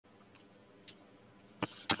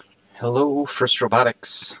Hello, First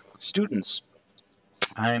Robotics students.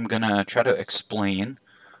 I'm going to try to explain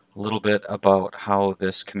a little bit about how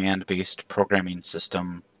this command-based programming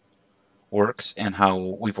system works and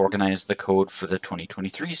how we've organized the code for the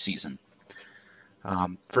 2023 season.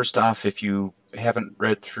 First off, if you haven't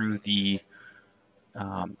read through the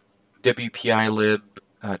WPI-lib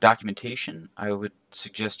documentation, I would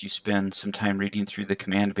suggest you spend some time reading through the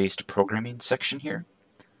command-based programming section here.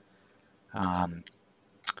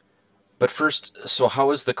 But first, so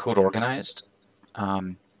how is the code organized?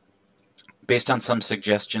 Based on some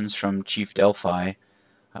suggestions from Chief Delphi,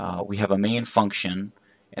 we have a main function,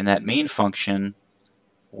 and that main function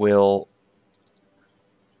will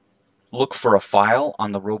look for a file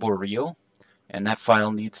on the RoboRio, and that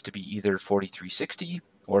file needs to be either 4360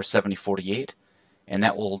 or 7048, and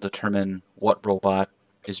that will determine what robot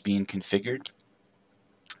is being configured.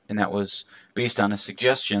 And that was based on a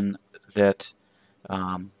suggestion that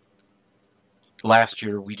last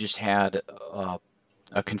year we just had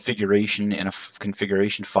a configuration in a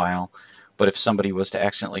configuration file, but if somebody was to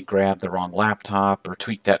accidentally grab the wrong laptop or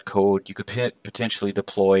tweak that code, you could potentially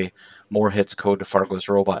deploy Moorhead's code to Fargo's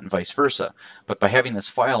robot and vice versa. But by having this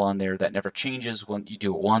file on there, that never changes when you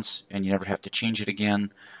do it once, and you never have to change it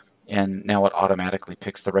again, and now it automatically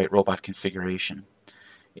picks the right robot configuration.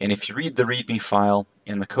 And if you read the README file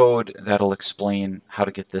in the code, that'll explain how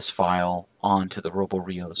to get this file onto the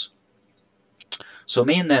RoboRios. So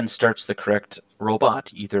main then starts the correct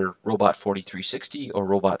robot, either robot 4360 or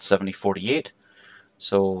robot 7048.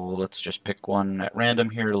 So let's just pick one at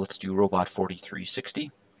random here. Let's do robot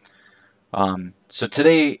 4360. So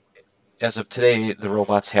today, as of today, the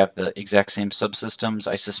robots have the exact same subsystems.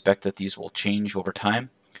 I suspect that these will change over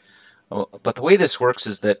time. But the way this works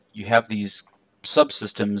is that you have these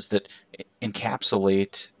subsystems that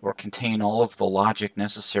encapsulate or contain all of the logic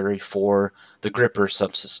necessary for the gripper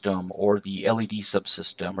subsystem, or the LED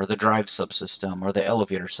subsystem, or the drive subsystem, or the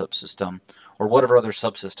elevator subsystem, or whatever other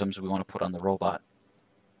subsystems we want to put on the robot.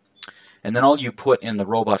 And then all you put in the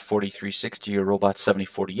robot 4360 or robot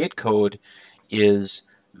 7048 code is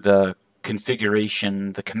the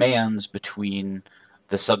configuration, the commands between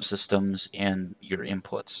the subsystems and your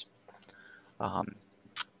inputs.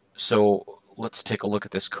 So let's take a look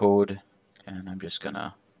at this code, and I'm just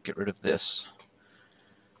gonna get rid of this.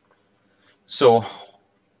 So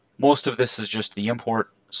most of this is just the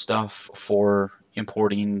import stuff for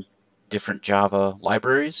importing different Java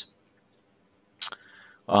libraries.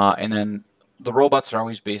 And then the robots are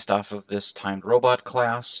always based off of this timed robot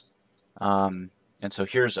class. And so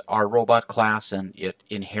here's our robot class, and it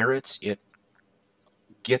inherits, it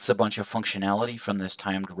gets a bunch of functionality from this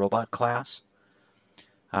timed robot class.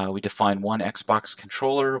 We define one Xbox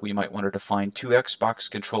controller. We might want to define two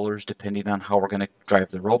Xbox controllers depending on how we're going to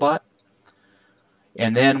drive the robot.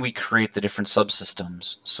 And then we create the different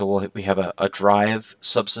subsystems. So we have a drive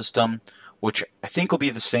subsystem, which I think will be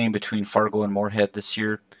the same between Fargo and Moorhead this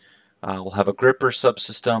year. We'll have a gripper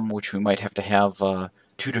subsystem, which we might have to have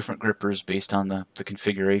two different grippers based on the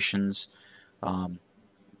configurations.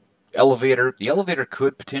 Elevator. The elevator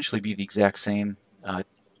could potentially be the exact same,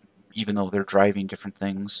 even though they're driving different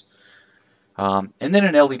things. And then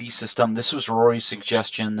an LED system. This was Rory's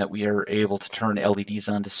suggestion, that we are able to turn LEDs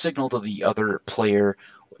on to signal to the other player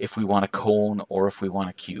if we want a cone or if we want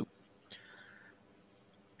a cube.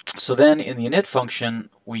 So then in the init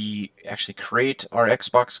function, we actually create our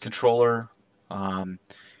Xbox controller. And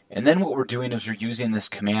then what we're doing is we're using this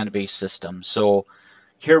command-based system. So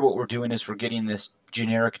here what we're doing is we're getting this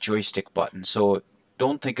generic joystick button. So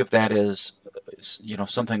don't think of that as, you know,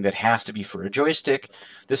 something that has to be for a joystick.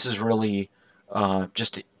 This is really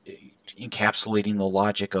just encapsulating the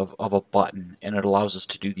logic of a button, and it allows us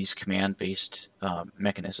to do these command-based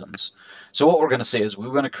mechanisms. So what we're going to say is we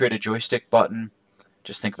want to create a joystick button.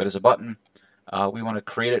 Just think of it as a button. We want to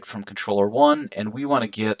create it from controller 1, and we want to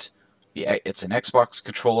get it's an Xbox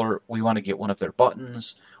controller. We want to get one of their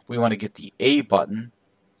buttons. We want to get the A button,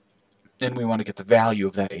 and we want to get the value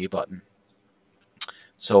of that A button.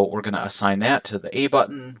 So we're going to assign that to the A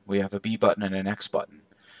button. We have a B button and an X button.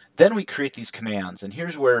 Then we create these commands, and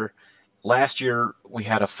here's where last year we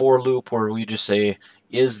had a for loop where we just say,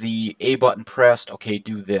 is the A button pressed? Okay,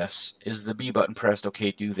 do this. Is the B button pressed?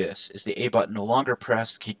 Okay, do this. Is the A button no longer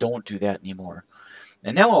pressed? Okay, don't do that anymore.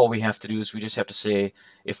 And now all we have to do is we just have to say,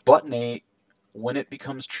 if button A, when it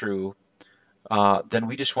becomes true, then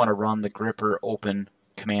we just want to run the gripper open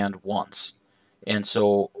command once. And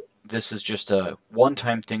so this is just a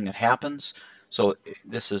one-time thing that happens. So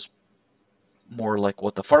this is more like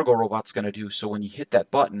what the Fargo robot's going to do. So when you hit that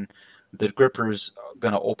button, the gripper's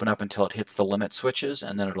going to open up until it hits the limit switches,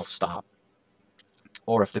 and then it'll stop.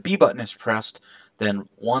 or if the B button is pressed, then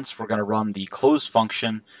once we're going to run the close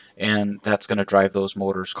function, and that's going to drive those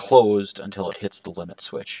motors closed until it hits the limit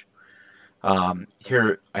switch.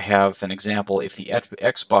 Here I have an example. If the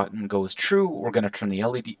X button goes true, we're going to turn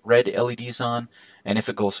the red LEDs on, and if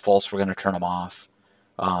it goes false, we're going to turn them off.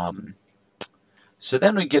 So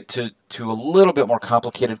then we get to a little bit more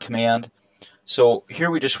complicated command. So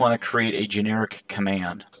here we just want to create a generic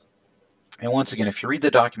command. And once again, if you read the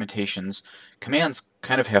documentations, commands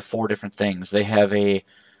kind of have 4 different things. They have an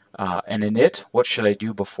init, what should I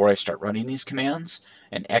do before I start running these commands?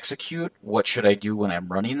 An execute, what should I do when I'm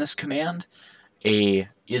running this command? A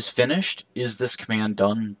is finished, is this command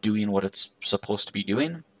done doing what it's supposed to be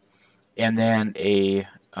doing? And then a,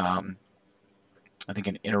 I think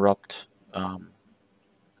an interrupt,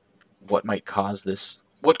 what might cause this,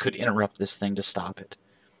 what could interrupt this thing to stop it?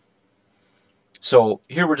 So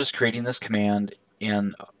here we're just creating this command,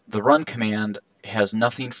 and the run command has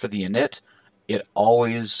nothing for the init. It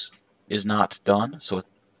always is not done, so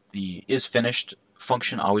the is finished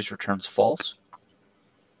function always returns false.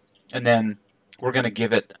 And then we're going to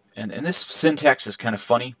give it, and this syntax is kind of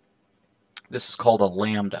funny. This is called a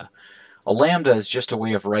lambda. A lambda is just a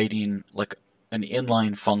way of writing like an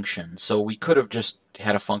inline function. So we could have just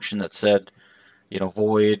had a function that said, you know,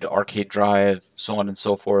 void, arcade drive, so on and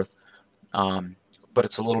so forth. But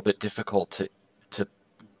it's a little bit difficult to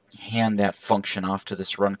hand that function off to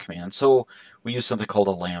this run command. So we use something called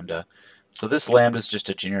a lambda. So this lambda is just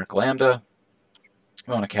a generic lambda.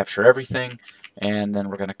 We want to capture everything, and then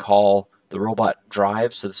we're going to call the robot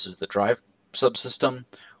drive. So this is the drive subsystem.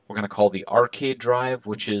 We're going to call the arcade drive,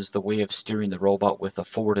 which is the way of steering the robot with a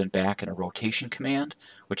forward and back and a rotation command,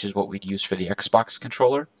 which is what we'd use for the Xbox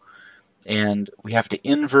controller. And we have to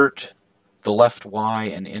invert the left Y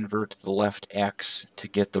and invert the left X to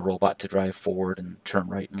get the robot to drive forward and turn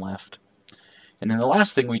right and left. And then the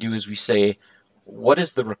last thing we do is we say, what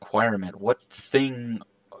is the requirement? What thing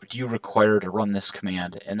do you require to run this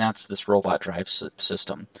command? And that's this robot drive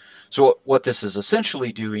system. So what this is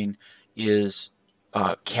essentially doing is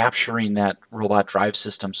capturing that robot drive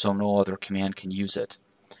system so no other command can use it.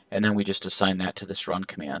 And then we just assign that to this run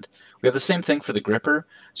command. We have the same thing for the gripper.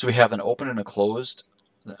 So we have an open and a closed.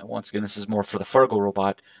 Once again, this is more for the Fargo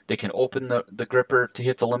robot. They can open the gripper to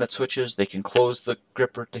hit the limit switches, they can close the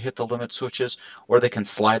gripper to hit the limit switches, or they can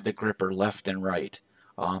slide the gripper left and right.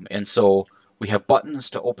 And so we have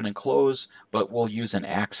buttons to open and close, but we'll use an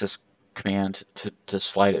axis command to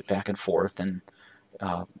slide it back and forth. And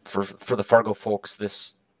for the Fargo folks,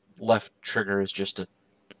 this left trigger is just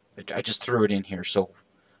I just threw it in here. So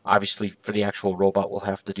obviously for the actual robot, we'll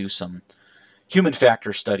have to do some human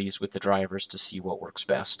factor studies with the drivers to see what works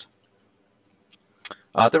best.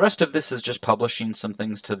 The rest of this is just publishing some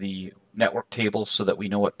things to the network table so that we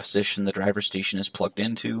know what position the driver station is plugged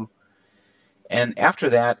into. And after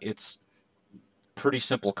that, it's pretty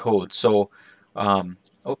simple code. So,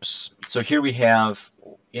 so here we have,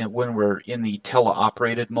 when we're in the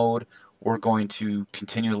teleoperated mode, we're going to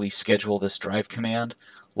continually schedule this drive command.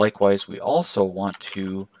 Likewise, we also want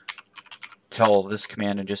to tell this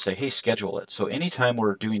command and just say, hey, schedule it. So anytime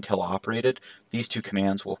we're doing teleoperated, these 2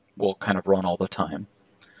 commands will kind of run all the time.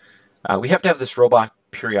 We have to have this robot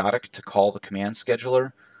periodic to call the command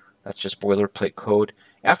scheduler. That's just boilerplate code.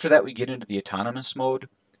 After that, we get into the autonomous mode,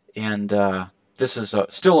 and this is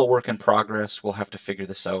still a work in progress. We'll have to figure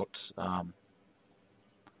this out.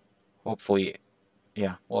 Hopefully,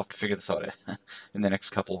 yeah, we'll have to figure this out in the next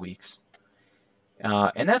couple of weeks.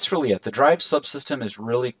 And that's really it. The drive subsystem is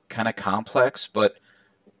really kind of complex, but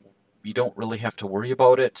you don't really have to worry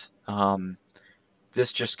about it.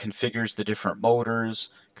 This just configures the different motors,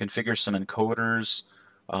 configures some encoders,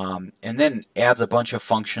 and then adds a bunch of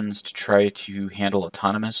functions to try to handle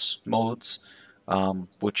autonomous modes,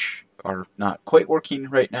 which are not quite working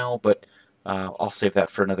right now, but I'll save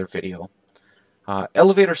that for another video.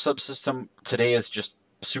 Elevator subsystem today is just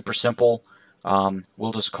super simple.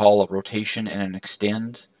 We'll just call a rotation and an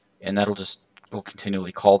extend, and we'll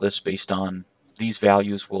continually call this based on these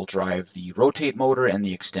values will drive the rotate motor and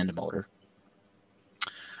the extend motor.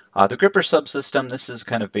 The gripper subsystem, this is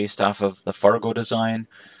kind of based off of the Fargo design.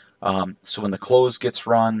 So when the close gets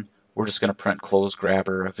run, we're just going to print close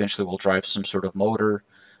grabber. Eventually we'll drive some sort of motor.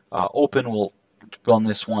 Open, we'll run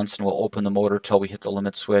this once and we'll open the motor till we hit the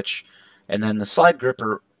limit switch. And then the slide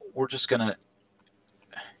gripper, we're just going to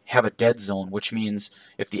have a dead zone, which means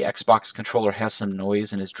if the Xbox controller has some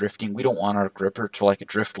noise and is drifting, we don't want our gripper to like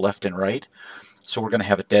drift left and right. So we're going to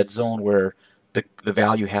have a dead zone where the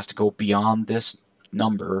value has to go beyond this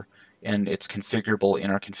number, and it's configurable in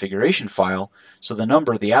our configuration file. So the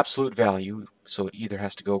number, the absolute value, so it either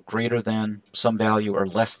has to go greater than some value or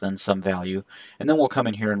less than some value, and then we'll come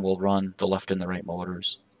in here and we'll run the left and the right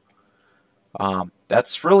motors.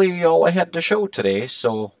 That's really all I had to show today,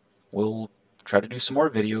 so we'll try to do some more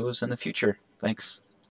videos in the future. Thanks.